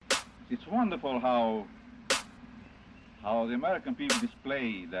It's wonderful how the American people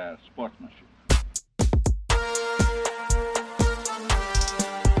display their sportsmanship.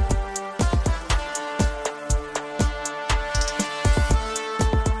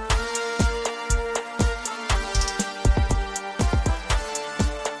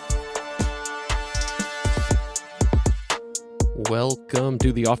 Welcome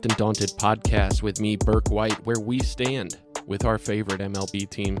to the Often Daunted podcast with me, Burke White, where we stand with our favorite MLB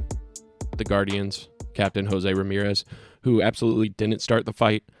team, the Guardians, Captain Jose Ramirez, who absolutely didn't start the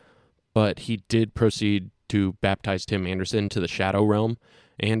fight, but he did proceed to baptize Tim Anderson to the Shadow Realm,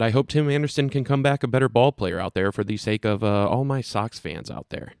 and I hope Tim Anderson can come back a better ball player out there for the sake of all my Sox fans out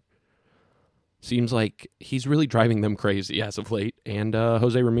there. Seems like he's really driving them crazy as of late, and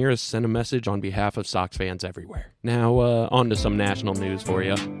Jose Ramirez sent a message on behalf of Sox fans everywhere. Now, on to some national news for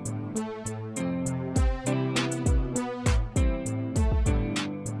you.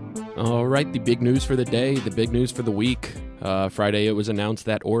 All right, the big news for the day, the big news for the week. Friday, it was announced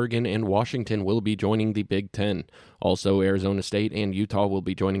that Oregon and Washington will be joining the Big Ten. Also, Arizona State and Utah will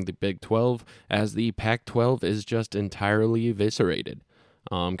be joining the Big 12, as the Pac-12 is just entirely eviscerated.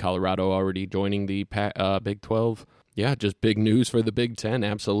 Colorado already joining the Big 12. Yeah, just big news for the Big Ten,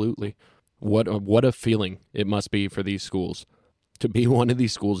 absolutely. What a feeling it must be for these schools. To be one of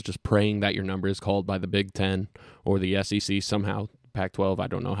these schools just praying that your number is called by the Big Ten or the SEC somehow. Pac-12, I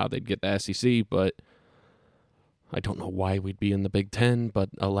don't know how they'd get the SEC, but I don't know why we'd be in the Big Ten, but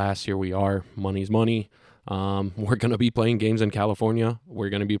alas, here we are. Money's money. We're going to be playing games in California. We're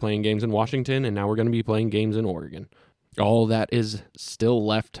going to be playing games in Washington, and now we're going to be playing games in Oregon. All that is still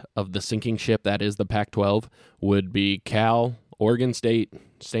left of the sinking ship that is the Pac-12 would be Cal, Oregon State,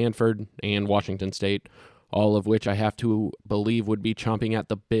 Stanford, and Washington State, all of which I have to believe would be chomping at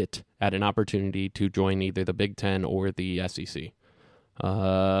the bit at an opportunity to join either the Big Ten or the SEC.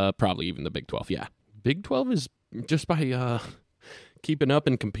 Probably even the Big 12, yeah. Big 12 is, just by keeping up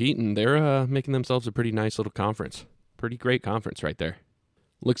and competing, they're making themselves a pretty nice little conference. Pretty great conference right there.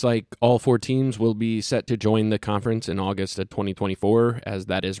 Looks like all four teams will be set to join the conference in August of 2024, as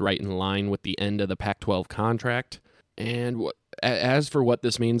that is right in line with the end of the Pac-12 contract. And as for what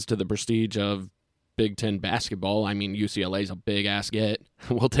this means to the prestige of Big Ten basketball, I mean, UCLA's a big-ass get.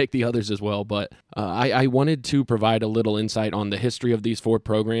 We'll take the others as well, but I wanted to provide a little insight on the history of these four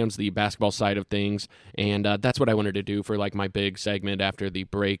programs, the basketball side of things, and that's what I wanted to do for like my big segment after the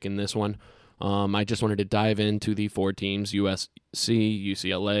break in this one. I just wanted to dive into the four teams, USC,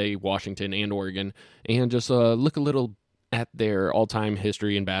 UCLA, Washington, and Oregon, and just look a little at their all-time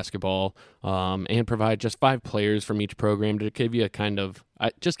history in basketball, and provide just 5 players from each program to give you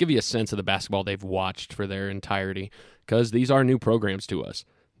a sense of the basketball they've watched for their entirety, because these are new programs to us.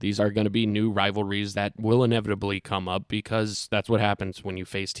 These are going to be new rivalries that will inevitably come up, because that's what happens when you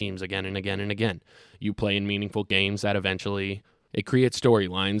face teams again and again and again. You play in meaningful games that eventually... It creates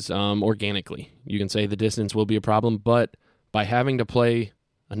storylines organically. You can say the distance will be a problem, but by having to play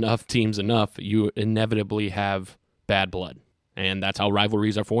enough teams you inevitably have bad blood. And that's how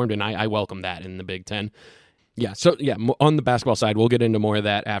rivalries are formed, and I welcome that in the Big Ten. On the basketball side, we'll get into more of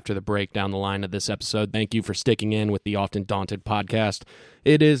that after the break down the line of this episode. Thank you for sticking in with the Often Daunted podcast.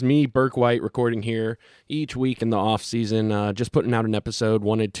 It is me, Burke White, recording here each week in the off season, just putting out an episode.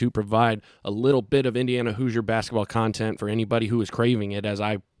 Wanted to provide a little bit of Indiana Hoosier basketball content for anybody who is craving it, as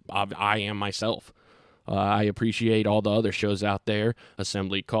I am myself. I appreciate all the other shows out there,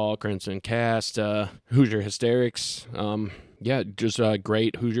 Assembly Call, Crimson Cast, Hoosier Hysterics, just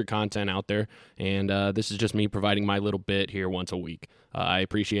great Hoosier content out there, and this is just me providing my little bit here once a week. I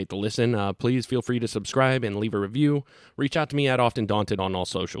appreciate the listen. Please feel free to subscribe and leave a review. Reach out to me at Often Daunted on all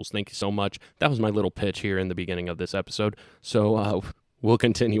socials. Thank you so much. That was my little pitch here in the beginning of this episode, so we'll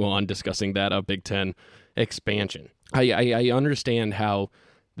continue on discussing that Big Ten expansion. I understand how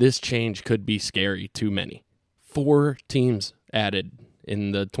this change could be scary to many. 4 teams added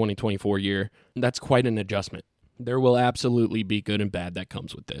in the 2024 year. That's quite an adjustment. There will absolutely be good and bad that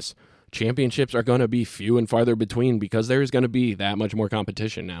comes with this. Championships are going to be few and farther between, because there is going to be that much more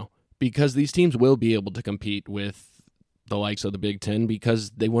competition now. Because these teams will be able to compete with the likes of the Big Ten,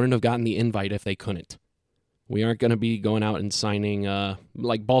 because they wouldn't have gotten the invite if they couldn't. We aren't going to be going out and signing,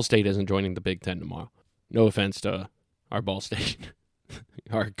 like Ball State isn't joining the Big Ten tomorrow. No offense to our Ball State,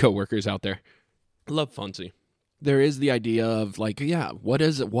 our coworkers out there. Love Funcy. There is the idea of what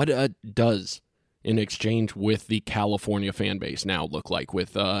does in exchange with the California fan base now look like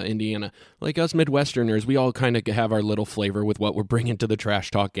with Indiana? Like us Midwesterners, we all kind of have our little flavor with what we're bringing to the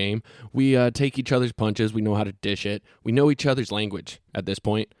trash talk game. We take each other's punches. We know how to dish it. We know each other's language at this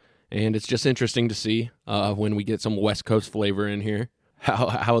point, and it's just interesting to see when we get some West Coast flavor in here,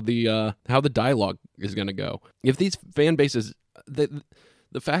 how the dialogue is going to go. If these fan bases, the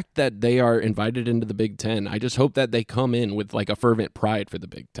fact that they are invited into the Big Ten, I just hope that they come in with like a fervent pride for the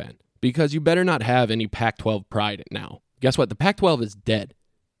Big Ten, because you better not have any Pac-12 pride now. Guess what? The Pac-12 is dead.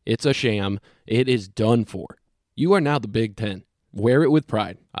 It's a sham. It is done for. You are now the Big Ten. Wear it with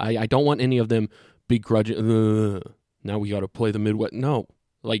pride. I don't want any of them begrudging. Now we got to play the Midwest. No.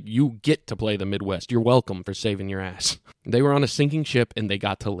 Like, you get to play the Midwest. You're welcome for saving your ass. They were on a sinking ship, and they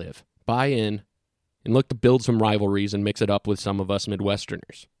got to live. Buy in and look to build some rivalries and mix it up with some of us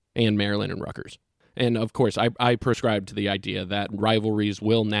Midwesterners and Maryland and Rutgers. And, of course, I prescribe to the idea that rivalries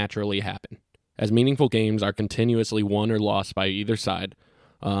will naturally happen. As meaningful games are continuously won or lost by either side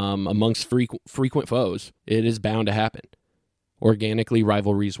amongst frequent foes, it is bound to happen. Organically,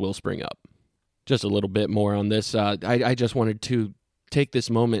 rivalries will spring up. Just a little bit more on this. I just wanted to take this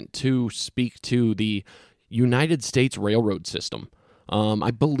moment to speak to the United States railroad system.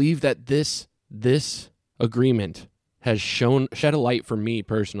 I believe that this agreement has shed a light for me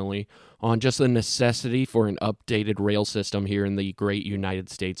personally on just the necessity for an updated rail system here in the great United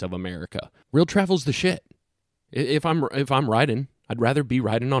States of America. Rail travel's the shit. If I'm riding, I'd rather be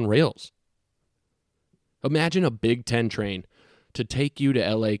riding on rails. Imagine a Big Ten train to take you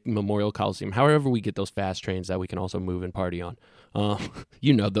to LA Memorial Coliseum. However we get those fast trains that we can also move and party on.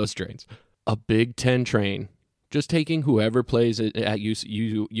 You know those trains. A Big Ten train just taking whoever plays at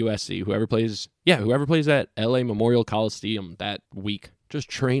USC, whoever plays at LA Memorial Coliseum that week. Just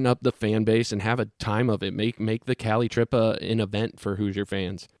train up the fan base and have a time of it. Make the Cali trip an event for Hoosier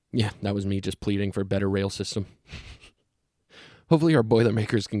fans. Yeah, that was me just pleading for a better rail system. Hopefully our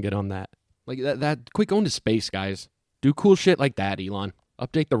Boilermakers can get on that. Like that quit going to space, guys. Do cool shit like that, Elon.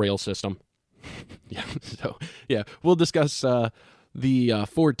 Update the rail system. We'll discuss the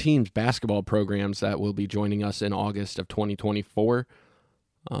 4 teams basketball programs that will be joining us in August of 2024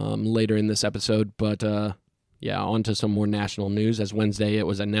 later in this episode. But on to some more national news. As Wednesday, it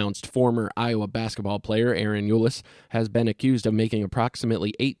was announced former Iowa basketball player Aaron Eulis has been accused of making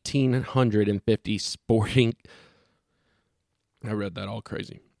approximately 1,850 sporting... I read that all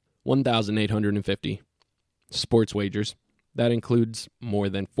crazy. 1,850 sports wagers. That includes more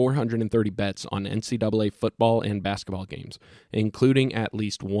than 430 bets on NCAA football and basketball games, including at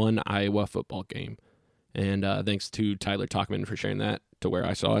least one Iowa football game. And thanks to Tyler Talkman for sharing that to where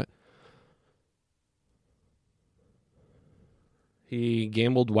I saw it. He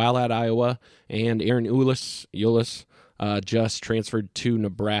gambled while at Iowa, and Aaron Eulis just transferred to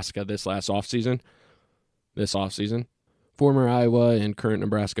Nebraska this offseason. Former Iowa and current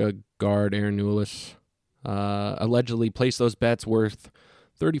Nebraska guard Aaron Eulis allegedly placed those bets worth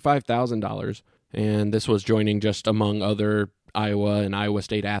 $35,000, and this was joining just among other Iowa and Iowa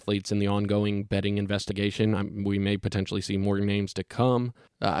State athletes in the ongoing betting investigation. We may potentially see more names to come.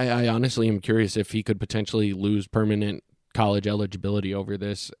 I honestly am curious if he could potentially lose permanent college eligibility over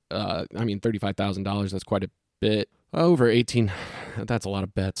this. $35,000, that's quite a bit. Over 18, that's a lot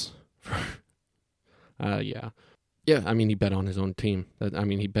of bets. Yeah, he bet on his own team.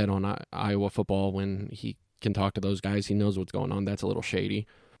 He bet on Iowa football when he can talk to those guys. He knows what's going on. That's a little shady.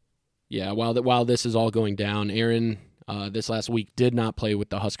 Yeah, while this is all going down, Aaron this last week did not play with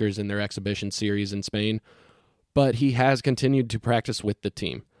the Huskers in their exhibition series in Spain, but he has continued to practice with the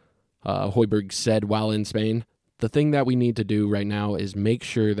team. Hoiberg said while in Spain, "The thing that we need to do right now is make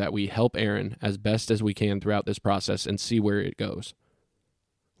sure that we help Aaron as best as we can throughout this process and see where it goes.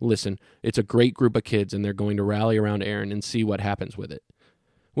 Listen, it's a great group of kids, and they're going to rally around Aaron and see what happens with it."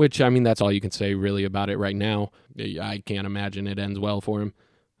 Which, that's all you can say really about it right now. I can't imagine it ends well for him.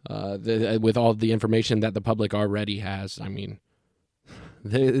 With all the information that the public already has,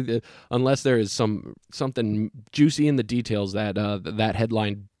 unless there is something juicy in the details that that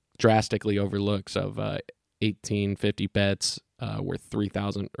headline drastically overlooks of 1,850 bets worth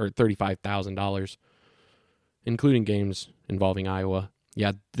 $3,000 or $35,000, including games involving Iowa.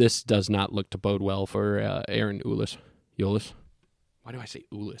 Yeah, this does not look to bode well for Aaron Eulis. Why do I say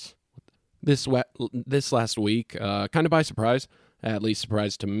Eulis? This last week, kind of by surprise, at least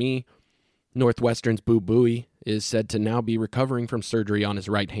surprise to me, Northwestern's Boo Buie is said to now be recovering from surgery on his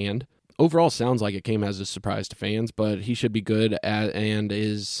right hand. Overall, sounds like it came as a surprise to fans, but he should be good and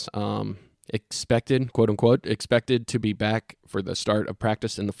is expected, quote unquote, expected to be back for the start of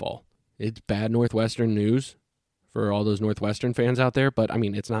practice in the fall. It's bad Northwestern news for all those Northwestern fans out there, but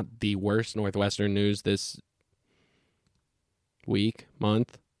it's not the worst Northwestern news this week,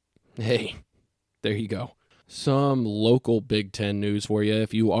 month. Hey, there you go. Some local Big Ten news for you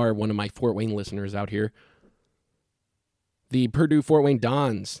if you are one of my Fort Wayne listeners out here. The Purdue Fort Wayne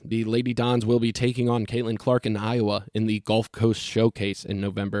Dons, the Lady Dons, will be taking on Caitlin Clark in Iowa in the Gulf Coast Showcase in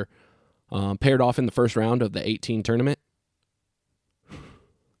November. Paired off in the first round of the 18 tournament.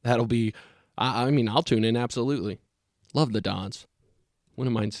 That'll be, I'll tune in, absolutely. Love the Dons.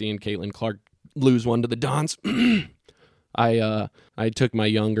 Wouldn't mind seeing Caitlin Clark lose one to the Dons. I took my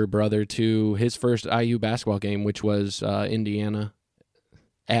younger brother to his first IU basketball game, which was Indiana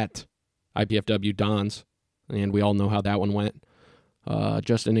at IPFW Dons, and we all know how that one went.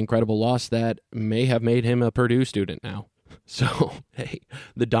 Just an incredible loss that may have made him a Purdue student now. So, hey,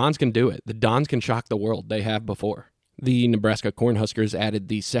 the Dons can do it. The Dons can shock the world. They have before. The Nebraska Cornhuskers added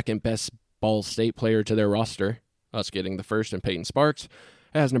the second-best Ball State player to their roster, us getting the first in Peyton Sparks,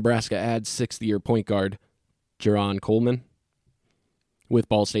 as Nebraska adds sixth-year point guard Jaron Coleman. With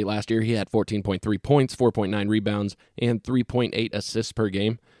Ball State last year, he had 14.3 points, 4.9 rebounds, and 3.8 assists per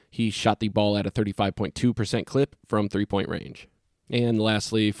game. He shot the ball at a 35.2% clip from three-point range. And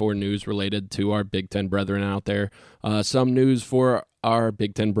lastly, for news related to our Big Ten brethren out there, some news for our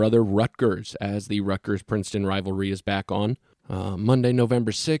Big Ten brother Rutgers, as the Rutgers-Princeton rivalry is back on. Monday,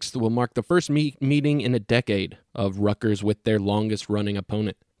 November 6th, will mark the first meeting in a decade of Rutgers with their longest-running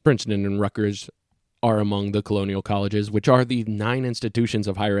opponent. Princeton and Rutgers are among the colonial colleges, which are the 9 institutions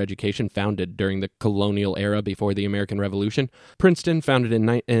of higher education founded during the colonial era before the American Revolution. Princeton, founded in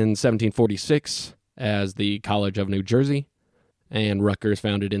 1746 as the College of New Jersey, and Rutgers,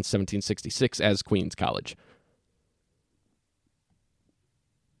 founded in 1766 as Queens College.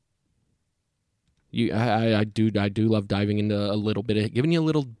 I do love diving into a little bit of, giving you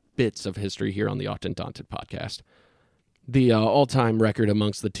little bits of history here on the Often Daunted podcast. The all-time record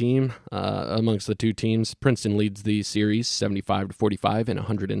amongst the two teams, Princeton leads the series 75-45 in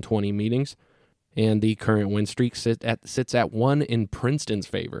 120 meetings, and the current win streak sits at 1 in Princeton's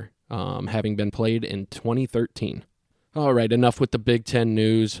favor, having been played in 2013. All right, enough with the Big Ten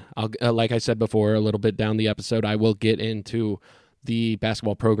news. Like I said before, a little bit down the episode, I will get into the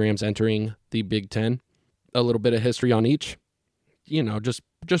basketball programs entering the Big Ten, a little bit of history on each.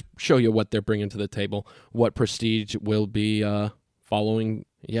 Just show you what they're bringing to the table, what prestige will be following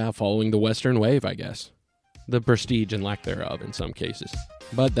the Western Wave, I guess. The prestige and lack thereof in some cases.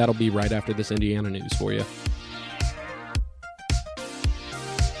 But that'll be right after this Indiana news for you.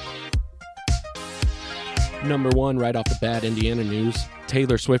 Number 1, right off the bat, Indiana news.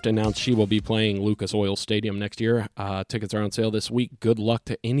 Taylor Swift announced she will be playing Lucas Oil Stadium next year. Tickets are on sale this week. Good luck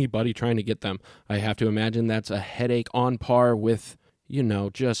to anybody trying to get them. I have to imagine that's a headache on par with,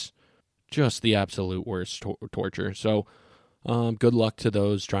 just the absolute worst torture. So good luck to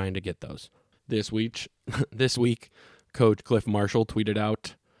those trying to get those. This week, Coach Cliff Marshall tweeted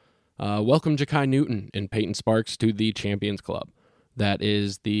out, welcome Ja'Kai Newton and Peyton Sparks to the Champions Club. That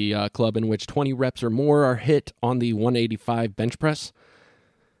is the club in which 20 reps or more are hit on the 185 bench press.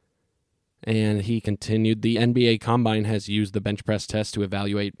 And he continued, the NBA Combine has used the bench press test to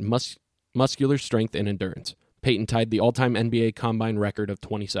evaluate muscular strength and endurance. Peyton tied the all-time NBA Combine record of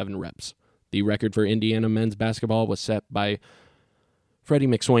 27 reps. The record for Indiana men's basketball was set by Freddie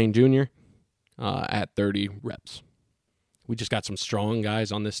McSwain Jr. At 30 reps. We just got some strong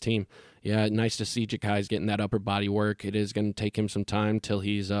guys on this team. Yeah, nice to see Ja'Kai's getting that upper body work. It is going to take him some time till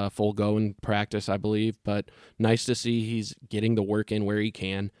he's full go in practice, I believe. But nice to see he's getting the work in where he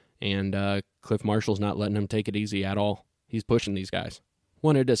can. And Cliff Marshall's not letting him take it easy at all. He's pushing these guys.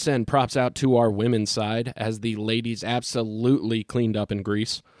 Wanted to send props out to our women's side as the ladies absolutely cleaned up in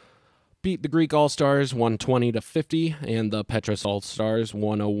Greece. Beat the Greek All-Stars 120-50 and the Petros All-Stars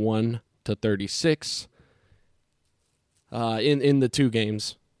 101-36. In the two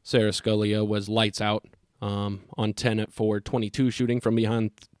games, Sarah Scalia was lights out on 10 for 22 shooting from beyond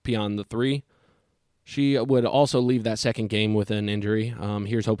the three. She would also leave that second game with an injury.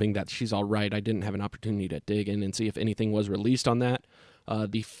 Here's hoping that she's all right. I didn't have an opportunity to dig in and see if anything was released on that.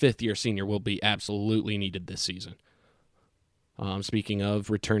 The fifth-year senior will be absolutely needed this season. Speaking of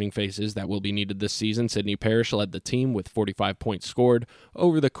returning faces that will be needed this season, Sydney Parrish led the team with 45 points scored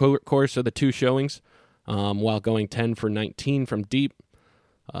over the course of the two showings, while going 10 for 19 from deep.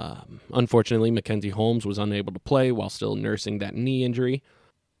 Unfortunately, Mackenzie Holmes was unable to play while still nursing that knee injury.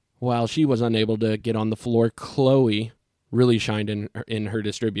 While she was unable to get on the floor, Chloe really shined in her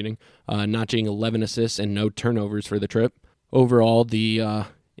distributing, notching 11 assists and no turnovers for the trip. Overall, the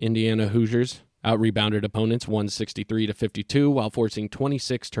Indiana Hoosiers out-rebounded opponents 163-52 while forcing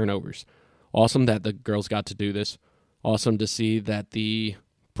 26 turnovers. Awesome that the girls got to do this. Awesome to see that the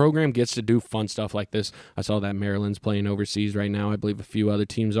program gets to do fun stuff like this. I saw that Maryland's playing overseas right now. I believe a few other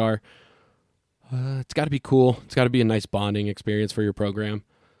teams are. It's got to be cool. It's got to be a nice bonding experience for your program.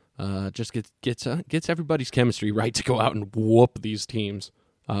 Just gets everybody's chemistry right to go out and whoop these teams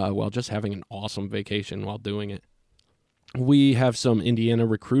while just having an awesome vacation while doing it. We have some Indiana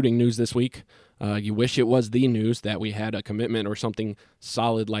recruiting news this week. You wish it was the news that we had a commitment or something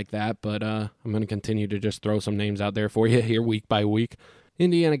solid like that, but I'm going to continue to just throw some names out there for you here week by week.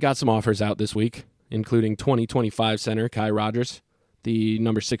 Indiana got some offers out this week, including 2025 center Kai Rogers, the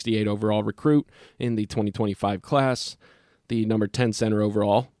number 68 overall recruit in the 2025 class, the number 10 center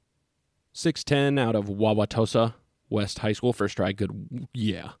overall, 6'10" out of Wauwatosa West High School. First try, good.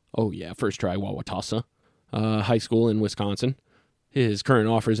 Yeah. Oh, yeah. First try, Wauwatosa High School in Wisconsin. His current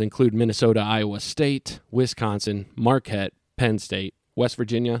offers include Minnesota, Iowa State, Wisconsin, Marquette, Penn State, West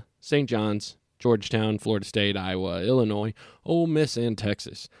Virginia, St. John's, Georgetown, Florida State, Iowa, Illinois, Ole Miss, and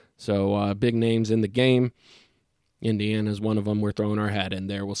Texas. So big names in the game. Indiana's one of them. We're throwing our hat in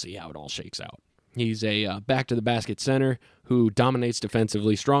there. We'll see how it all shakes out. He's a back-to-the-basket center who dominates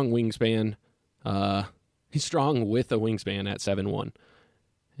defensively, strong wingspan. He's strong with a wingspan at 7'1".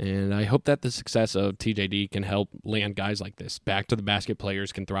 And I hope that the success of TJD can help land guys like this. Back-to-the-basket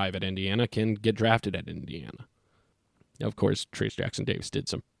players can thrive at Indiana, can get drafted at Indiana. Of course, Trace Jackson Davis did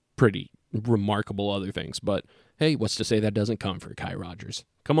some pretty remarkable other things, but hey, what's to say that doesn't come for Kai Rogers?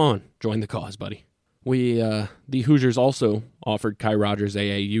 Come on, join the cause, buddy. The Hoosiers also offered Kai Rogers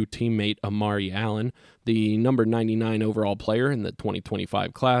AAU teammate Amari Allen, the number 99 overall player in the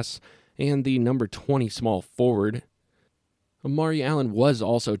 2025 class, and the number 20 small forward. Amari Allen was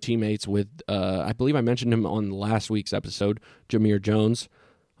also teammates with, I believe I mentioned him on last week's episode, Jameer Jones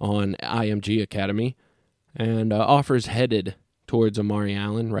on IMG Academy, and offers headed towards Amari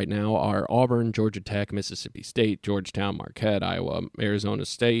Allen right now are Auburn, Georgia Tech, Mississippi State, Georgetown, Marquette, Iowa, Arizona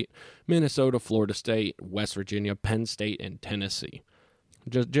State, Minnesota, Florida State, West Virginia, Penn State, and Tennessee.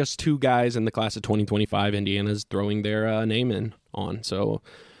 Just two guys in the class of 2025 Indiana's throwing their name in on. So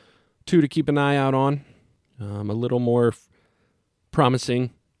two to keep an eye out on. A little more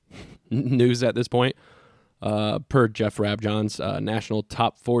promising news at this point. Per Jeff Rabjohn's national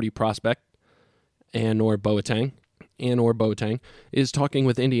top 40 prospect, Anor Boateng is talking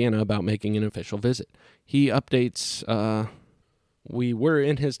with Indiana about making an official visit. He updates, we were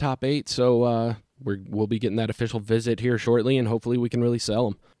in his top 8, so we'll be getting that official visit here shortly, and hopefully we can really sell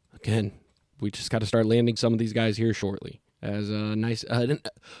him. Again, we just got to start landing some of these guys here shortly, as a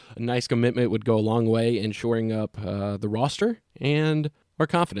nice commitment would go a long way in shoring up the roster and our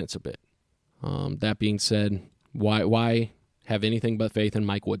confidence a bit. That being said, why have anything but faith in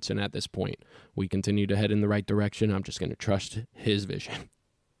Mike Woodson at this point? We continue to head in the right direction. I'm just going to trust his vision.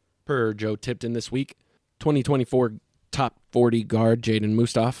 Per Joe Tipton this week, 2024 top 40 guard Jaden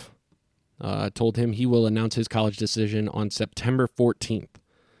Mustaf told him he will announce his college decision on September 14th.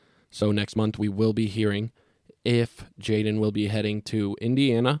 So next month we will be hearing if Jaden will be heading to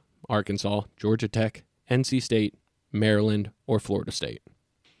Indiana, Arkansas, Georgia Tech, NC State, Maryland, or Florida State.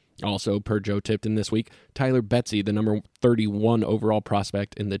 Also, per Joe Tipton this week, Tyler Betsy, the number 31 overall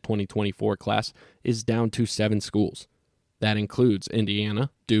prospect in the 2024 class, is down to 7 schools. That includes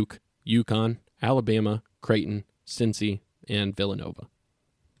Indiana, Duke, UConn, Alabama, Creighton, Cincy, and Villanova.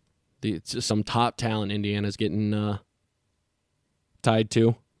 It's some top talent Indiana's getting tied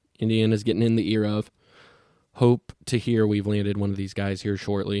to. Indiana's getting in the ear of. Hope to hear we've landed one of these guys here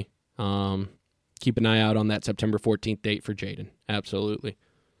shortly. Keep an eye out on that September 14th date for Jaden. Absolutely.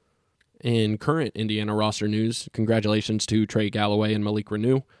 In current Indiana roster news, congratulations to Trey Galloway and Malik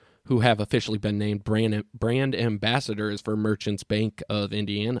Renew, who have officially been named brand ambassadors for Merchants Bank of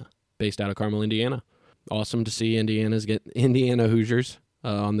Indiana, based out of Carmel, Indiana. Awesome to see Indiana Hoosiers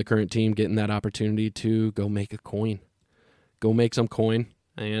on the current team getting that opportunity to go make a coin. Go make some coin.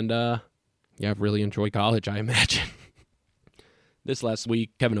 And, I've really enjoyed college, I imagine. This last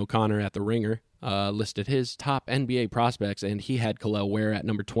week, Kevin O'Connor at The Ringer listed his top NBA prospects, and he had Kel'el Ware at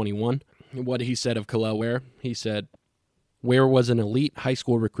number 21. What he said of Kel'el Ware, he said, Ware was an elite high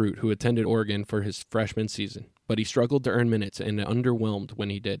school recruit who attended Oregon for his freshman season, but he struggled to earn minutes and underwhelmed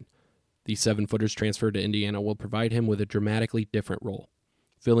when he did. The 7-footer's transfer to Indiana will provide him with a dramatically different role,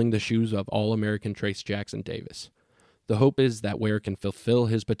 filling the shoes of All-American Trace Jackson Davis. The hope is that Ware can fulfill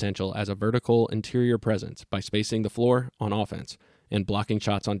his potential as a vertical interior presence by spacing the floor on offense and blocking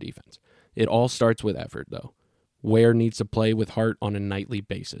shots on defense. It all starts with effort, though. Ware needs to play with heart on a nightly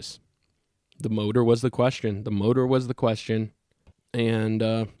basis. The motor was the question.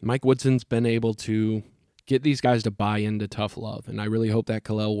 And Mike Woodson's been able to get these guys to buy into tough love, and I really hope that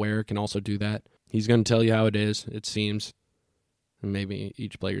Kel'el Ware can also do that. He's going to tell you how it is, it seems. And maybe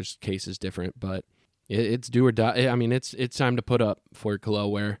each player's case is different, but it's do or die. I mean, it's time to put up for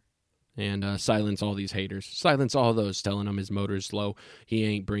Kel'el Ware. and silence all these haters. Silence all those telling him his motor is slow. He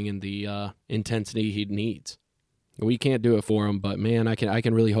ain't bringing the intensity he needs. We can't do it for him, but man, I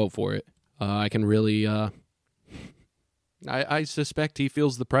can really hope for it. I can really... I suspect he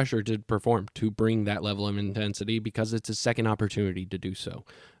feels the pressure to perform, to bring that level of intensity, because it's his second opportunity to do so.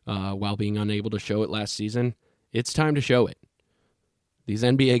 While being unable to show it last season, it's time to show it. These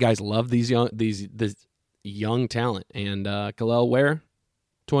NBA guys love this young talent, and Kel'el Ware,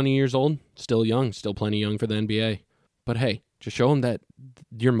 20 years old, still young, still plenty young for the NBA. But hey, just show him that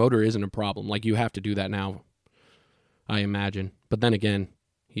your motor isn't a problem. Like, you have to do that now, I imagine. But then again,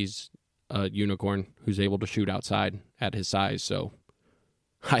 he's a unicorn who's able to shoot outside at his size, so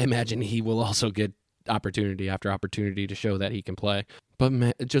I imagine he will also get opportunity after opportunity to show that he can play. But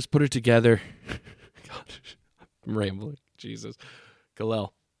man, just put it together. God, I'm rambling. Jesus.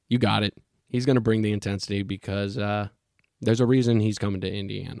 Kel'el, you got it. He's going to bring the intensity because there's a reason he's coming to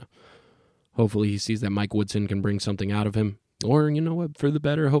Indiana. Hopefully he sees that Mike Woodson can bring something out of him. Or, you know what, for the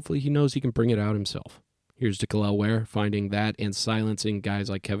better, hopefully he knows he can bring it out himself. Here's to Kel'el Ware, finding that and silencing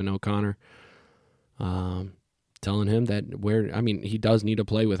guys like Kevin O'Connor. Telling him that he does need to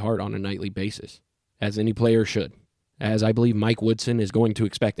play with heart on a nightly basis, as any player should. As I believe Mike Woodson is going to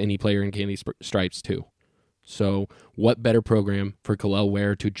expect any player in Candy Stripes too. So what better program for Kel'el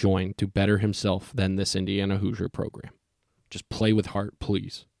Ware to join to better himself than this Indiana Hoosier program? Just play with heart,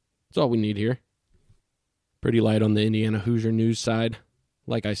 please. That's all we need here. Pretty light on the Indiana Hoosier news side.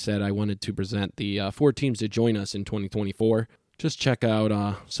 Like I said, I wanted to present the 4 teams to join us in 2024. Just check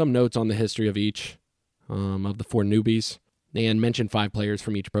out some notes on the history of each of the 4 newbies, and mention 5 players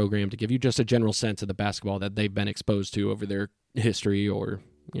from each program to give you just a general sense of the basketball that they've been exposed to over their history or,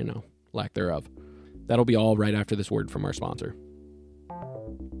 lack thereof. That'll be all right after this word from our sponsor.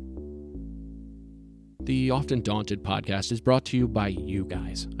 The Often Daunted podcast is brought to you by you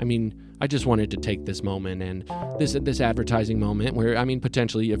guys. I just wanted to take this moment and this advertising moment where,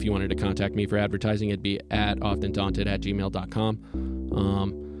 potentially if you wanted to contact me for advertising, it'd be at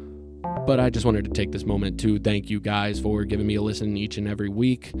oftendaunted@gmail.com. But I just wanted to take this moment to thank you guys for giving me a listen each and every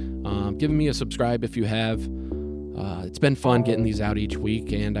week. Giving me a subscribe if you have. It's been fun getting these out each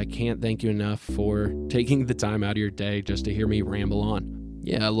week, and I can't thank you enough for taking the time out of your day just to hear me ramble on.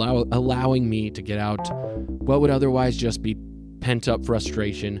 Yeah, allowing me to get out what would otherwise just be pent-up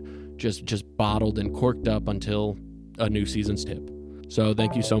frustration, just bottled and corked up until a new season's tip. So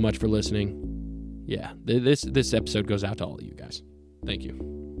thank you so much for listening. Yeah, this episode goes out to all of you guys. Thank you.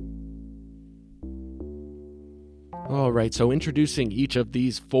 All right, so introducing each of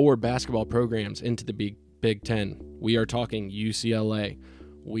these 4 basketball programs into the Big Ten. We are talking UCLA.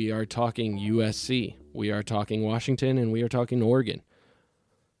 We are talking USC. We are talking Washington, and we are talking Oregon.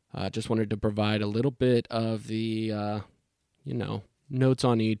 Just wanted to provide a little bit of the, notes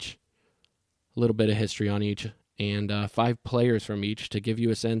on each, a little bit of history on each, and 5 players from each to give you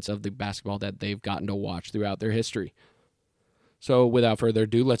a sense of the basketball that they've gotten to watch throughout their history. So without further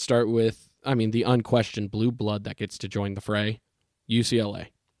ado, let's start with, the unquestioned blue blood that gets to join the fray, UCLA.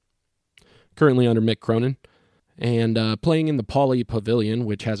 Currently under Mick Cronin, and playing in the Pauley Pavilion,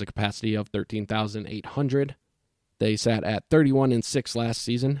 which has a capacity of 13,800. They sat at 31-6 last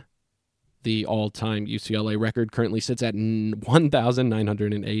season. The all-time UCLA record currently sits at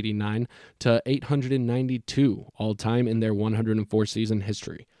 1,989 to 892 all-time in their 104-season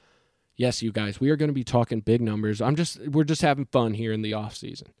history. Yes, you guys, we are going to be talking big numbers. We're just having fun here in the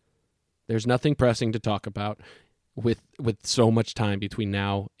off-season. There's nothing pressing to talk about with so much time between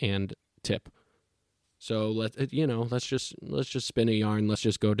now and tip. So let's just spin a yarn. Let's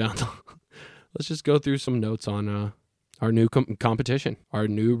just go down. Let's just go through some notes on our new competition, our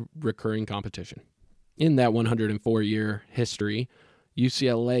new recurring competition. In that 104-year history,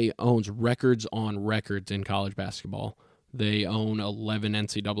 UCLA owns records on records in college basketball. They own 11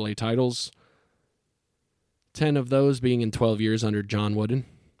 NCAA titles, 10 of those being in 12 years under John Wooden.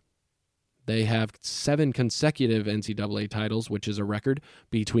 They have 7 consecutive NCAA titles, which is a record,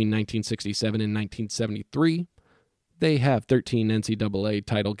 between 1967 and 1973. They have 13 NCAA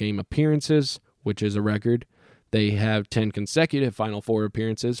title game appearances, which is a record. They have 10 consecutive Final Four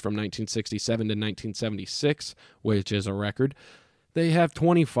appearances from 1967 to 1976, which is a record. They have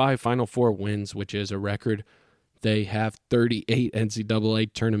 25 Final Four wins, which is a record. They have 38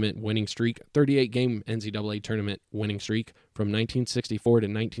 NCAA tournament winning streak, 38-game NCAA tournament winning streak from 1964 to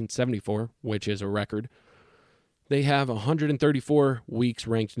 1974, which is a record. They have 134 weeks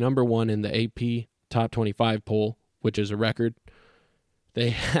ranked number 1 in the AP Top 25 poll, which is a record.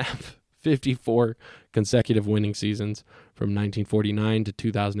 They have 54 consecutive winning seasons from 1949 to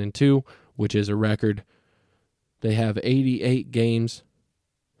 2002, which is a record. They have 88 games.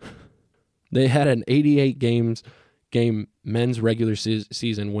 They had an 88 game men's regular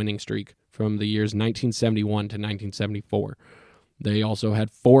season winning streak from the years 1971 to 1974. They also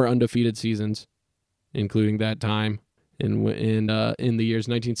had 4 undefeated seasons, including that time in the years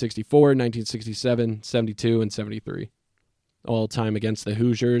 1964, 1967, 72, and 73. All time against the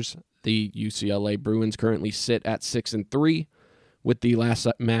Hoosiers, the UCLA Bruins currently sit at 6-3, with the last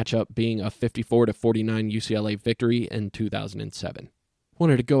matchup being a 54-49 UCLA victory in 2007.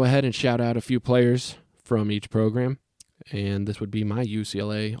 Wanted to go ahead and shout out a few players from each program, and this would be my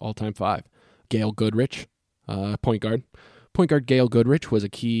UCLA all-time 5. Gail Goodrich, point guard. Point guard Gail Goodrich was a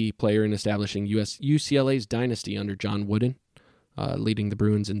key player in establishing UCLA's dynasty under John Wooden, leading the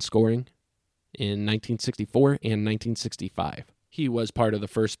Bruins in scoring in 1964 and 1965. He was part of the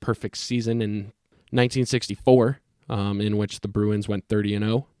first perfect season in 1964, in which the Bruins went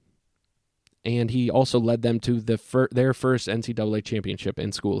 30-0. And he also led them to their first NCAA championship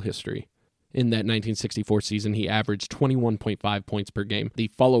in school history. In that 1964 season, he averaged 21.5 points per game. The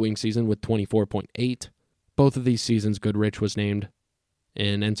following season with 24.8. Both of these seasons, Goodrich was named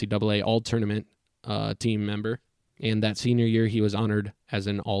an NCAA All-Tournament team member, and that senior year he was honored as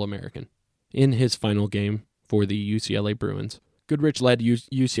an All-American. In his final game for the UCLA Bruins, Goodrich led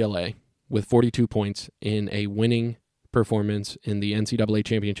UCLA with 42 points in a winning performance in the NCAA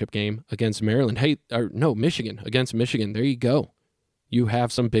championship game against Michigan. Against Michigan. There you go. You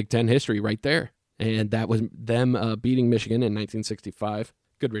have some Big Ten history right there. And that was them beating Michigan in 1965.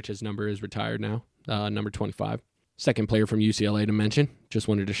 Goodrich's number is retired now, number 25. Second player from UCLA to mention, just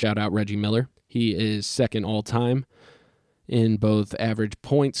wanted to shout out Reggie Miller. He is second all-time in both average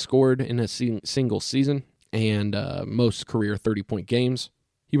points scored in a single season and most career 30-point games.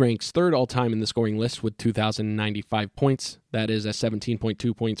 He ranks third all-time in the scoring list with 2,095 points. That is a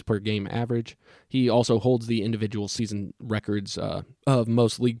 17.2 points per game average. He also holds the individual season records of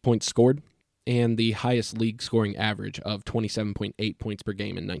most league points scored and the highest league scoring average of 27.8 points per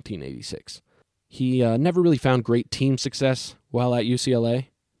game in 1986. He never really found great team success while at UCLA,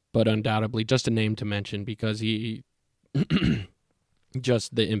 but undoubtedly just a name to mention because he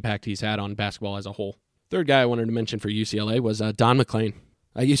just the impact he's had on basketball as a whole. Third guy I wanted to mention for UCLA was Don McClain.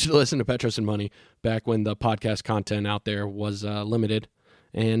 I used to listen to Petros and Money back when the podcast content out there was limited,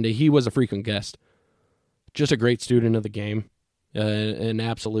 and he was a frequent guest. Just a great student of the game, an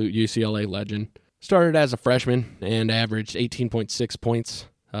absolute UCLA legend. Started as a freshman and averaged 18.6 points,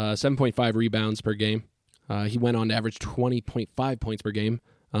 7.5 rebounds per game. He went on to average 20.5 points per game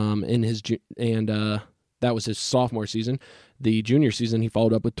that was his sophomore season. The junior season, he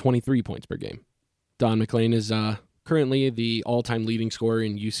followed up with 23 points per game. Don McClain is currently the all-time leading scorer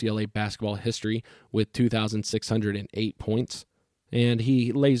in UCLA basketball history with 2,608 points, and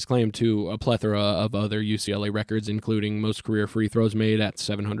he lays claim to a plethora of other UCLA records, including most career free throws made at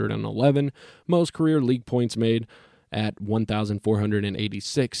 711, most career league points made at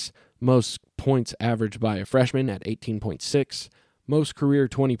 1,486, most points averaged by a freshman at 18.6, most career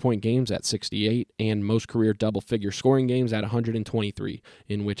 20-point games at 68, and most career double-figure scoring games at 123,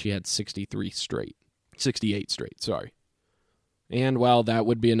 in which he had 68 straight, sorry. And while that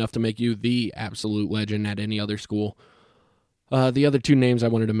would be enough to make you the absolute legend at any other school, the other two names I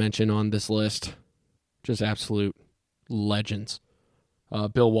wanted to mention on this list, just absolute legends.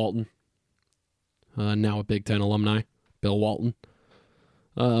 Bill Walton, now a Big Ten alumni. Bill Walton,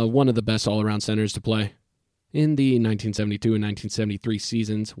 one of the best all-around centers to play. In the 1972 and 1973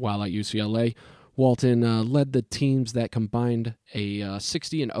 seasons while at UCLA, Walton led the teams that combined a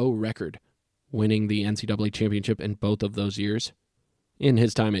 60-0 record, winning the NCAA championship in both of those years. In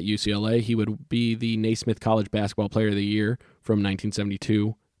his time at UCLA, he would be the Naismith College Basketball Player of the Year from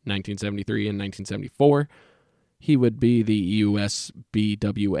 1972, 1973, and 1974. He would be the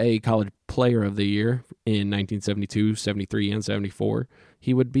USBWA College Player of the Year in 1972, 73, and 74.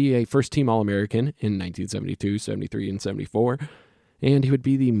 He would be a first-team All-American in 1972, 73, and 74. And he would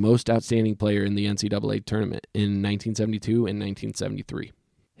be the most outstanding player in the NCAA tournament in 1972 and 1973.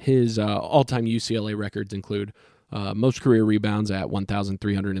 His all-time UCLA records include most career rebounds at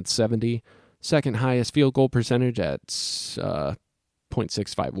 1,370, second highest field goal percentage at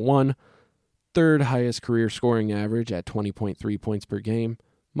 .651, third highest career scoring average at 20.3 points per game,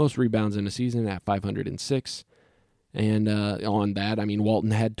 most rebounds in a season at 506. And on that,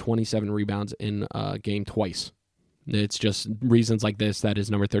 Walton had 27 rebounds in a game twice. It's just reasons like this that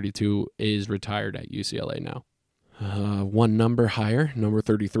his number 32 is retired at UCLA now. One number higher, number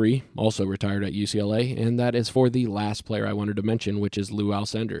 33, also retired at UCLA, and that is for the last player I wanted to mention, which is Lou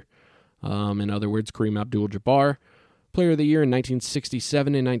Alcindor. In other words, Kareem Abdul-Jabbar, Player of the Year in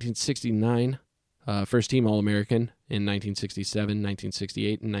 1967 and 1969, first-team All-American in 1967,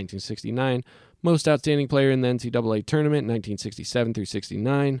 1968, and 1969. Most outstanding player in the NCAA tournament, 1967 through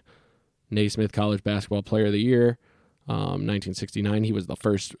 69. Naismith College Basketball Player of the Year, 1969. He was the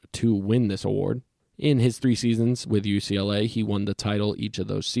first to win this award. In his 3 seasons with UCLA, he won the title each of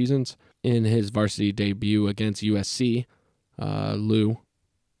those seasons. In his varsity debut against USC, Lou,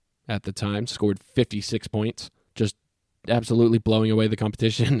 at the time, scored 56 points, just absolutely blowing away the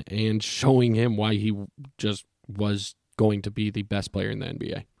competition and showing him why he just was going to be the best player in the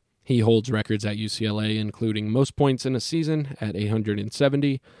NBA. He holds records at UCLA, including most points in a season at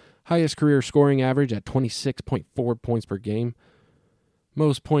 870, highest career scoring average at 26.4 points per game,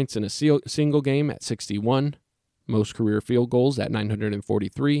 most points in a single game at 61, most career field goals at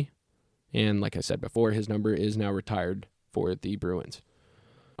 943, and like I said before, his number is now retired for the Bruins.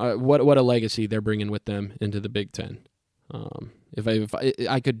 What a legacy they're bringing with them into the Big Ten. If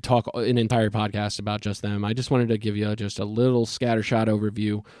I could talk an entire podcast about just them, I just wanted to give you just a little scattershot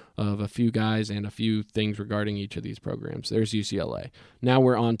overview of a few guys and a few things regarding each of these programs. There's UCLA. Now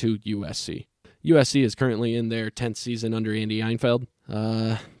we're on to USC. USC is currently in their 10th season under Andy Einfeld.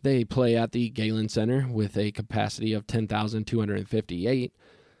 They play at the Galen Center with a capacity of 10,258.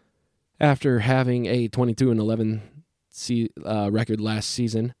 After having a 22-11 record last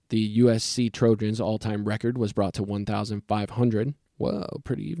season, the USC Trojans' all-time record was brought to 1,500. Whoa,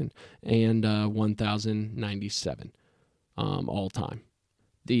 pretty even. And 1,097 all-time.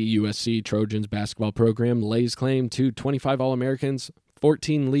 The USC Trojans basketball program lays claim to 25 All-Americans,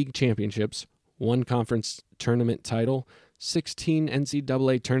 14 league championships, 1 conference tournament title, 16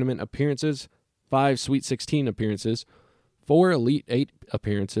 NCAA tournament appearances, 5 Sweet 16 appearances, 4 Elite 8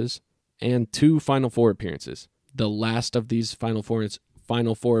 appearances, and 2 Final Four appearances. The last of these Final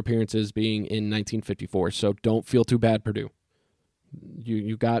Four appearances being in 1954, so don't feel too bad, Purdue.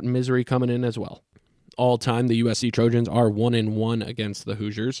 You got misery coming in as well. All time, the USC Trojans are 1-1 against the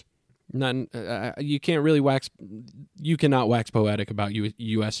Hoosiers. You cannot wax poetic about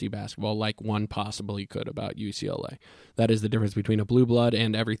USC basketball like one possibly could about UCLA. That is the difference between a blue blood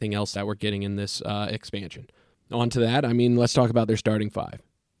and everything else that we're getting in this expansion. On to that, let's talk about their starting 5.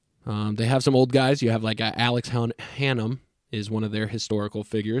 They have some old guys. You have like Alex Hannum is one of their historical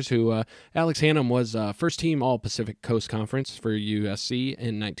figures. Alex Hannum was first team All-Pacific Coast Conference for USC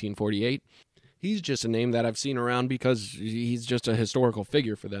in 1948. He's just a name that I've seen around because he's just a historical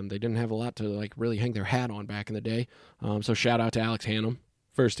figure for them. They didn't have a lot to really hang their hat on back in the day. So shout out to Alex Hannum,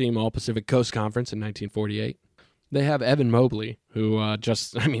 first team All-Pacific Coast Conference in 1948. They have Evan Mobley, who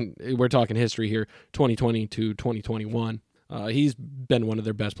we're talking history here, 2020 to 2021. He's been one of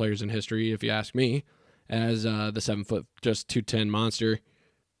their best players in history, if you ask me, as the 7-foot, just 210 monster,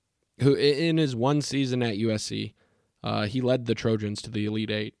 who in his 1 season at USC, he led the Trojans to the Elite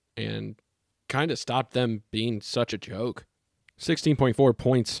 8 and kind of stopped them being such a joke. 16.4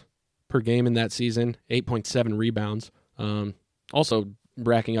 points per game in that season, 8.7 rebounds, also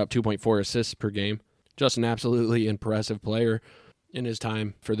racking up 2.4 assists per game. Just an absolutely impressive player in his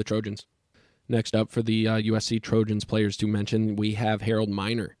time for the Trojans. Next up for the USC Trojans players to mention, we have Harold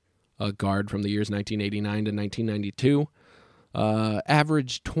Miner, a guard from the years 1989 to 1992.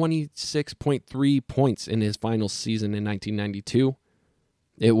 Averaged 26.3 points in his final season in 1992.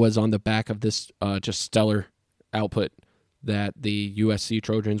 It was on the back of this just stellar output that the USC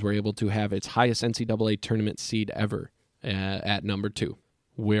Trojans were able to have its highest NCAA tournament seed ever at number 2.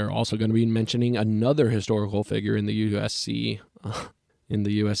 We're also going to be mentioning another historical figure in the USC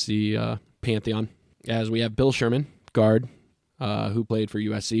pantheon, as we have Bill Sherman, guard, who played for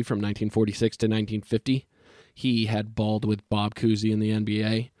USC from 1946 to 1950. He had balled with Bob Cousy in the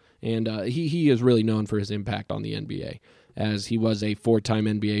NBA, and he is really known for his impact on the NBA, as he was a 4-time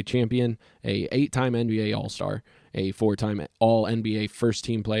NBA champion, a 8-time NBA All-Star, a 4-time All-NBA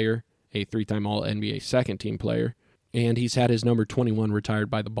first-team player, a 3-time All-NBA second-team player, and he's had his number 21 retired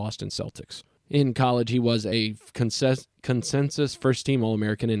by the Boston Celtics. In college, he was a consensus first-team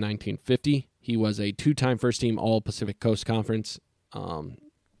All-American in 1950. He was a 2-time first-team All-Pacific Coast Conference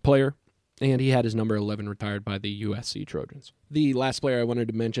player, and he had his number 11 retired by the USC Trojans. The last player I wanted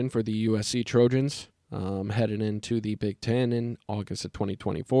to mention for the USC Trojans, headed into the Big Ten in August of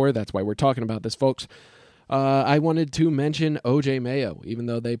 2024. That's why we're talking about this, folks. I wanted to mention O.J. Mayo, even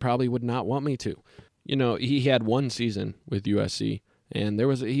though they probably would not want me to. He had 1 season with USC, and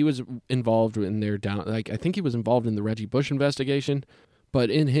he was involved in their I think he was involved in the Reggie Bush investigation, but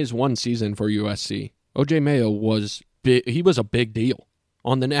in his 1 season for USC, O.J. Mayo was big. He was a big deal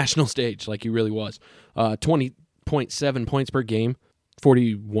on the national stage, like he really was. 20.7 points per game,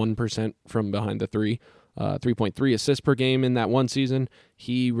 41% from behind the 3, 3.3 assists per game in that one season.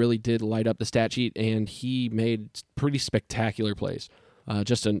 He really did light up the stat sheet, and he made pretty spectacular plays. I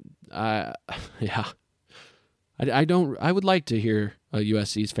would like to hear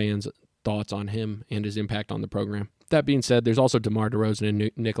USC's fans' thoughts on him and his impact on the program. That being said, there's also DeMar DeRozan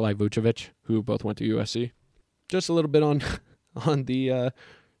and Nikolai Vucevic, who both went to USC. Just a little bit on the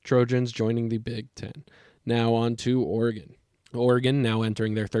Trojans joining the Big Ten. Now on to Oregon. Oregon now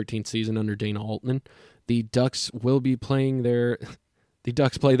entering their 13th season under Dana Altman. The Ducks play their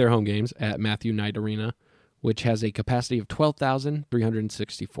home games at Matthew Knight Arena, which has a capacity of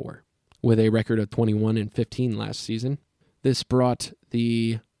 12,364, with a record of 21-15 last season. This brought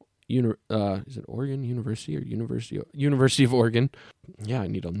the is it Oregon University or University of Oregon? Yeah, I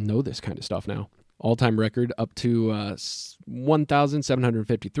need to know this kind of stuff now. All-time record up to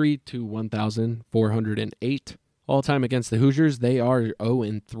 1,753 to 1,408. All-time against the Hoosiers, they are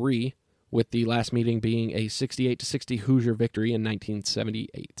 0-3, with the last meeting being a 68-60 Hoosier victory in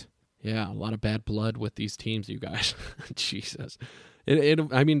 1978. Yeah, a lot of bad blood with these teams, you guys. Jesus.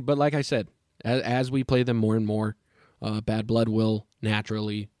 But like I said, as we play them more and more, bad blood will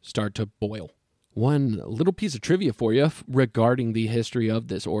naturally start to boil. One little piece of trivia for you regarding the history of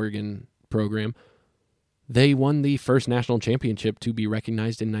this Oregon program. They won the first national championship to be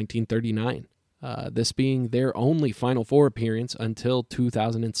recognized in 1939, this being their only Final Four appearance until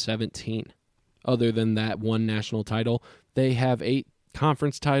 2017. Other than that one national title, they have 8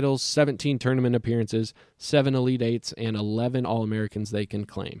 conference titles, 17 tournament appearances, 7 Elite Eights, and 11 All-Americans they can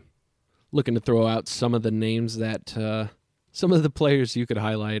claim. Looking to throw out some of the names that, some of the players you could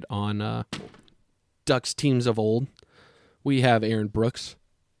highlight on Ducks teams of old. We have Aaron Brooks,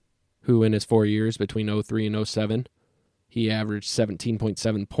 who in his 4 years between 03 and 07, he averaged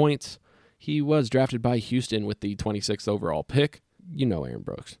 17.7 points. He was drafted by Houston with the 26th overall pick. You know Aaron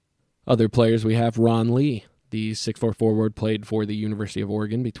Brooks. Other players, we have Ron Lee, the 6'4" forward, played for the University of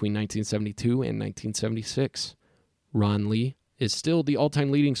Oregon between 1972 and 1976. Ron Lee is still the all-time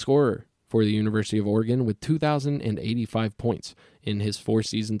leading scorer for the University of Oregon with 2,085 points in his 4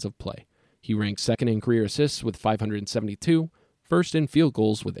 seasons of play. He ranks second in career assists with 572, first in field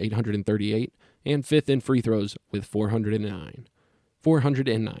goals with 838, and fifth in free throws with 409.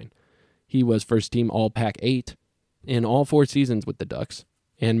 He was first-team All-Pac-8 in all 4 seasons with the Ducks,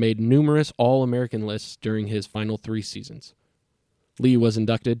 and made numerous All-American lists during his final 3 seasons. Lee was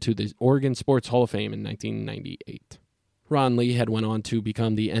inducted to the Oregon Sports Hall of Fame in 1998. Ron Lee had went on to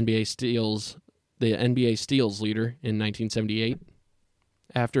become the NBA Steals leader in 1978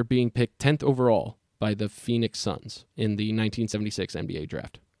 after being picked 10th overall by the Phoenix Suns in the 1976 NBA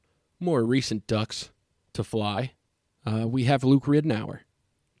draft. More recent Ducks to fly. We have Luke Ridnour.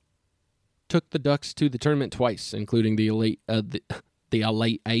 Took the Ducks to the tournament twice, including the Elite Eight.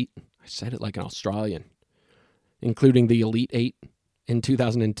 I said it like an Australian. Including the Elite Eight in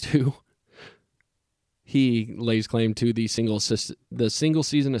 2002. He lays claim to the single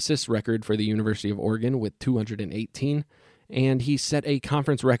season assist record for the University of Oregon with 218, and he set a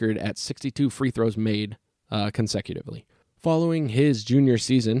conference record at 62 free throws made consecutively. Following his junior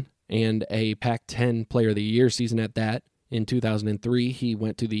season and a Pac-10 Player of the Year season at that, in 2003, he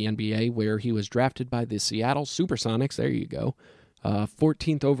went to the NBA where he was drafted by the Seattle Supersonics. There you go.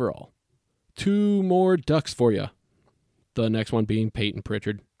 14th overall. 2 more Ducks for you. The next one being Peyton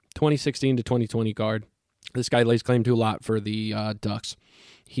Pritchard, 2016 to 2020 guard. This guy lays claim to a lot for the Ducks.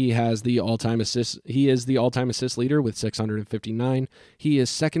 He has the all-time assist. He is the all-time assist leader with 659. He is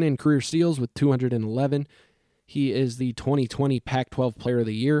second in career steals with 211. He is the 2020 Pac-12 Player of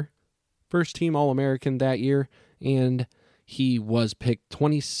the Year, first-team All-American that year, and he was picked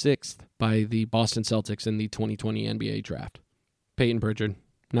 26th by the Boston Celtics in the 2020 NBA draft. Peyton Pritchard,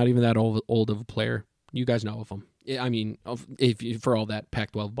 not even that old of a player. You guys know of him. I mean, for all that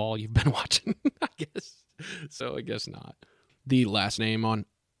Pac-12 ball you've been watching, I guess. So I guess not. The last name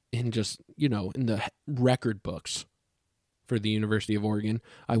in the record books for the University of Oregon,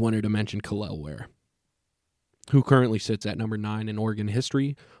 I wanted to mention Kel'el Ware, who currently sits at number 9 in Oregon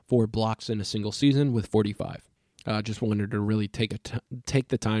history for blocks in a single season with 45. Just wanted to really take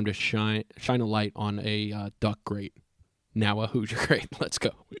the time to shine a light on a Duck great. Now a Hoosier great. Let's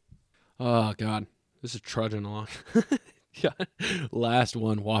go. Oh, God. This is trudging along. Yeah. Last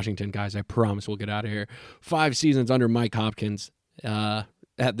one, Washington, guys. I promise we'll get out of here. 5 seasons under Mike Hopkins at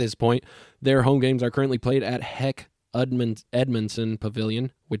this point. Their home games are currently played at Heck Edmondson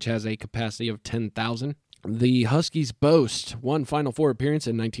Pavilion, which has a capacity of 10,000. The Huskies boast one Final Four appearance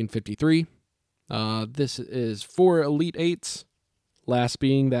in 1953. This is 4 Elite Eights, last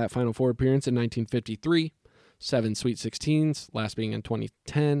being that Final Four appearance in 1953. 7 Sweet 16s, last being in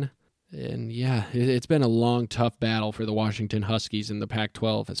 2010. And yeah, it's been a long, tough battle for the Washington Huskies in the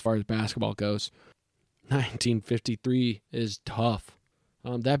Pac-12 as far as basketball goes. 1953 is tough.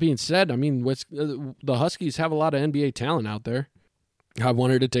 That being said, I mean, the Huskies have a lot of NBA talent out there. I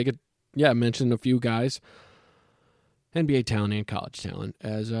wanted to mention a few guys. NBA talent and college talent.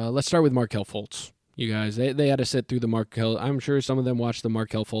 Let's start with Markelle Fultz. You guys, they had to sit through the Markelle. I'm sure some of them watched the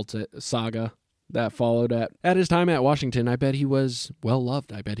Markelle Fultz saga that followed at his time at Washington. I bet he was well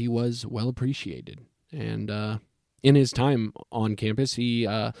loved. I bet he was well appreciated. And in his time on campus, he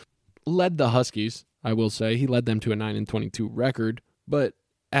led the Huskies. I will say he led them to a 9-22 record. But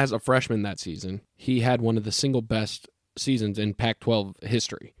as a freshman that season, he had one of the single best seasons in Pac-12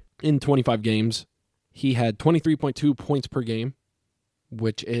 history. In 25 games, he had 23.2 points per game,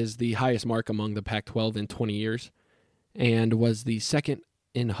 which is the highest mark among the Pac-12 in 20 years, and was the second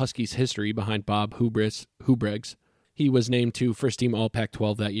in Huskies history behind Bob Hubregs. He was named to first-team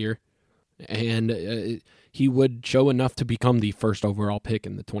All-Pac-12 that year, and he would show enough to become the first overall pick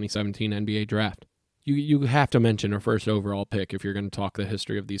in the 2017 NBA draft. You have to mention a first overall pick if you're going to talk the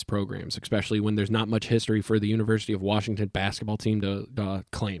history of these programs, especially when there's not much history for the University of Washington basketball team to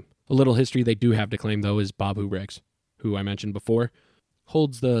claim. A little history they do have to claim, though, is Bob Hubregs, who I mentioned before,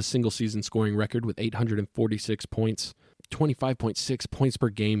 holds the single-season scoring record with 846 points, 25.6 points per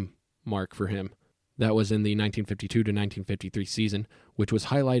game mark for him. That was in the 1952 to 1953 season, which was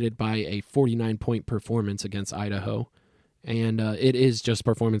highlighted by a 49-point performance against Idaho. And it is just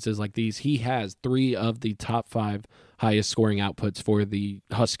performances like these. He has 3 of the top 5 highest scoring outputs for the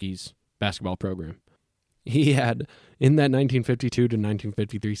Huskies basketball program. He had, in that 1952 to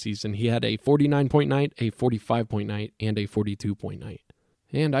 1953 season, he had a 49-point night, a 45-point night, and a 42-point night.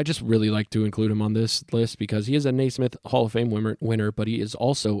 And I just really like to include him on this list because he is a Naismith Hall of Fame winner, but he is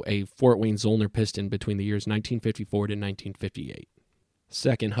also a Fort Wayne Zollner Piston between the years 1954 to 1958.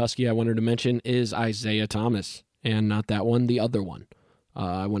 Second Husky I wanted to mention is Isaiah Thomas. And not that one, the other one.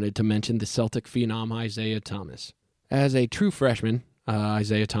 I wanted to mention the Celtic phenom Isaiah Thomas. As a true freshman,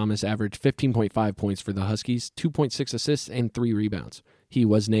 Isaiah Thomas averaged 15.5 points for the Huskies, 2.6 assists, and 3 rebounds. He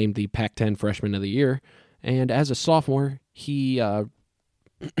was named the Pac-10 Freshman of the Year, and as a sophomore, he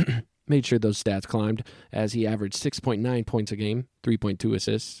made sure those stats climbed as he averaged 6.9 points a game, 3.2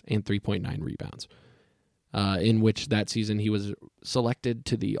 assists, and 3.9 rebounds, in which that season he was selected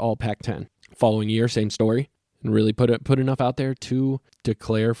to the All-Pac-10. Following year, same story. And really put enough out there to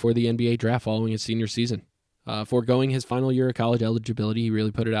declare for the NBA draft following his senior season. Foregoing his final year of college eligibility, he really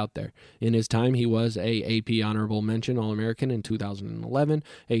put it out there. In his time, he was a AP Honorable Mention All-American in 2011,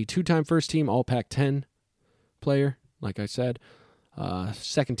 a 2-time first-team All-Pac-10 player, like I said,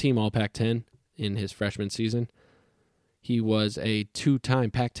 second-team All-Pac-10 in his freshman season. He was a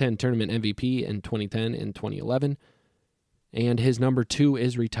 2-time Pac-10 tournament MVP in 2010 and 2011, and his number 2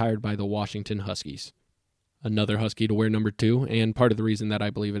 is retired by the Washington Huskies. Another Husky to wear number 2, and part of the reason that I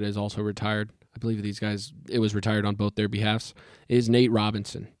believe it is also retired, I believe these guys, it was retired on both their behalfs, is Nate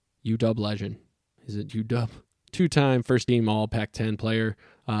Robinson, UW legend. Is it UW? 2-time first-team All-Pac-10 player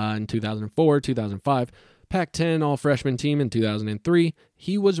in 2004, 2005, Pac-10 All-Freshman team in 2003.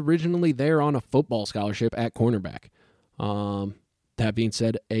 He was originally there on a football scholarship at cornerback. That being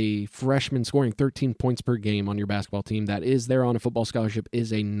said, a freshman scoring 13 points per game on your basketball team that is there on a football scholarship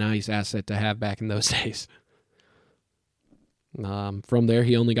is a nice asset to have back in those days. From there,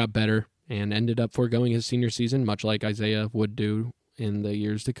 he only got better and ended up foregoing his senior season, much like Isaiah would do in the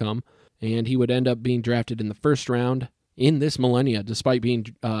years to come. And he would end up being drafted in the first round in this millennia, despite being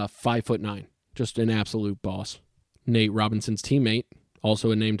 5'9", just an absolute boss. Nate Robinson's teammate,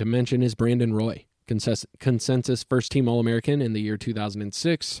 also a name to mention, is Brandon Roy, consensus first-team All-American in the year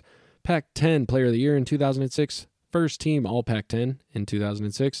 2006, Pac-10 Player of the Year in 2006, first-team All-Pac-10 in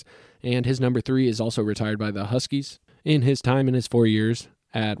 2006, and his number 3 is also retired by the Huskies. In his time in his 4 years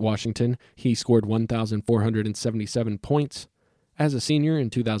at Washington, he scored 1,477 points. As a senior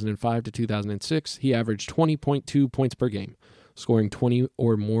in 2005 to 2006, he averaged 20.2 points per game, scoring 20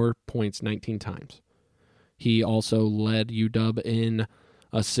 or more points 19 times. He also led UW in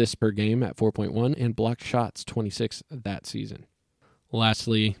assists per game at 4.1 and blocked shots 26 that season.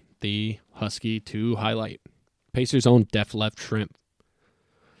 Lastly, the Husky to highlight. Pacers' own Detlef Schrempf.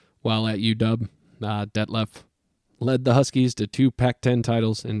 While at UW, Detlef led the Huskies to 2 Pac-10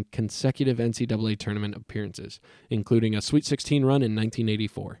 titles and consecutive NCAA tournament appearances, including a Sweet 16 run in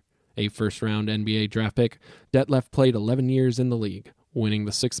 1984. A first-round NBA draft pick, Detlef played 11 years in the league, winning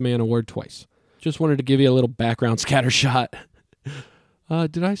the Sixth Man Award twice. Just wanted to give you a little background scattershot.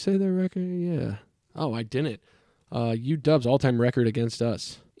 Did I say their record? Yeah. Oh, I didn't. UW's all-time record against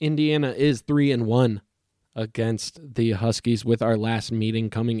us. Indiana is 3-1 against the Huskies with our last meeting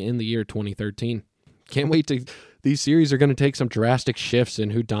coming in the year 2013. Can't wait to... These series are going to take some drastic shifts in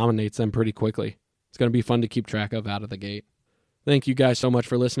who dominates them pretty quickly. It's going to be fun to keep track of out of the gate. Thank you guys so much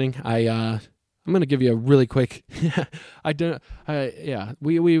for listening. I'm going to give you a really quick...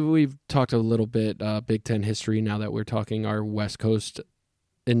 We've talked a little bit Big Ten history now that we're talking our West Coast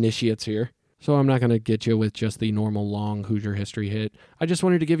initiates here. So I'm not going to get you with just the normal long Hoosier history hit. I just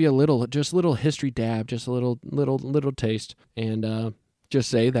wanted to give you a little history dab, just a little taste, and just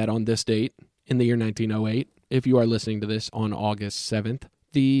say that on this date in the year 1908, if you are listening to this on August 7th,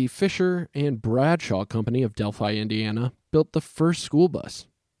 the Fisher and Bradshaw Company of Delphi, Indiana, built the first school bus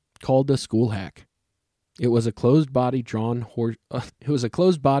called the School Hack. It was a closed-body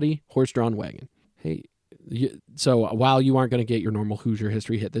horse-drawn wagon. Hey. So while you aren't going to get your normal Hoosier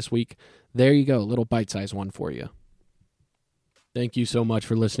history hit this week, there you go, a little bite-sized one for you. Thank you so much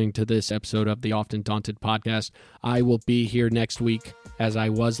for listening to this episode of the Often Daunted podcast. I will be here next week, as I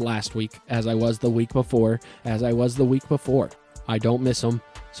was last week, as I was the week before, as I was the week before. I don't miss them,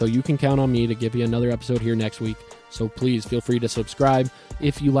 so you can count on me to give you another episode here next week. So please feel free to subscribe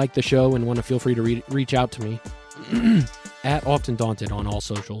if you like the show and want to feel free to reach out to me at Often Daunted on all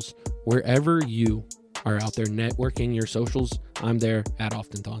socials. Wherever you are out there networking your socials, I'm there at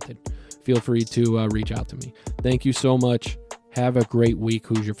Often Daunted. Feel free to reach out to me. Thank you so much. Have a great week,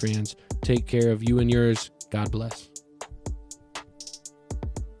 Hoosier fans. Take care of you and yours. God bless.